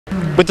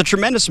With a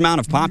tremendous amount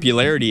of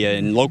popularity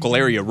in local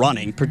area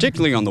running,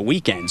 particularly on the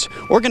weekends,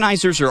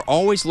 organizers are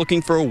always looking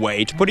for a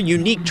way to put a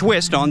unique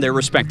twist on their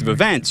respective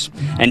events.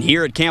 And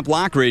here at Camp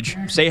Loughridge,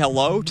 say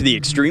hello to the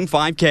Xtreme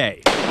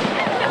 5K.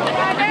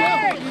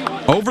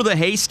 Over the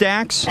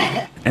haystacks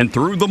and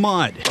through the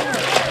mud.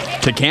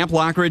 To Camp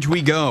Loughridge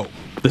we go,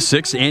 the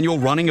 6th annual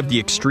running of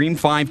the Xtreme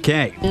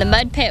 5K. The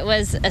mud pit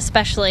was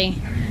especially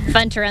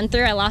fun to run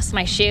through. I lost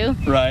my shoe,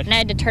 Right. and I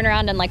had to turn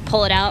around and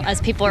pull it out as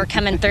people were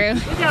coming through.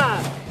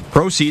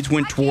 Proceeds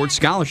went towards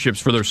scholarships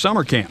for their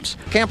summer camps.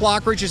 Camp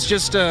Loughridge is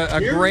just a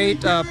great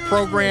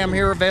program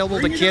here available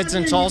to kids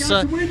in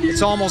Tulsa.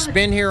 It's almost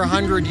been here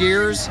 100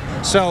 years,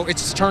 so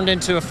it's turned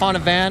into a fun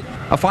event.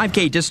 A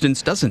 5K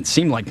distance doesn't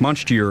seem like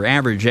much to your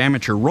average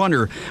amateur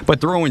runner,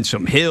 but throw in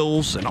some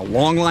hills and a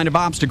long line of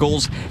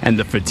obstacles, and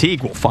the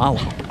fatigue will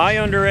follow. I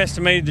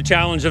underestimated the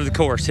challenge of the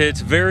course. It's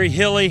very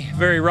hilly,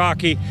 very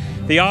rocky.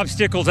 The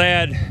obstacles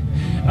add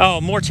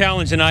more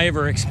challenge than I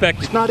ever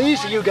expected. It's not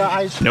easy, you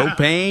guys. No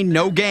pain,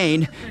 no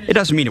gain. It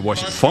doesn't mean it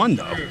wasn't fun,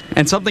 though,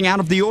 and something out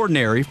of the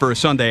ordinary for a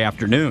Sunday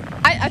afternoon.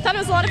 I thought it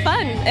was a lot of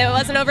fun. It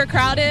wasn't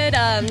overcrowded.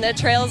 The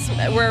trails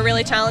were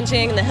really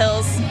challenging. The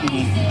hills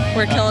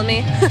were killing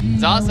me.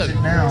 It's awesome.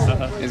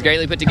 It was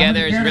greatly put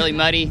together. It's really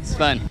muddy. It's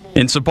fun.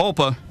 In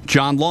Sapulpa,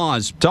 John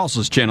Laws,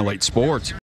 Tulsa's Channel 8 Sports.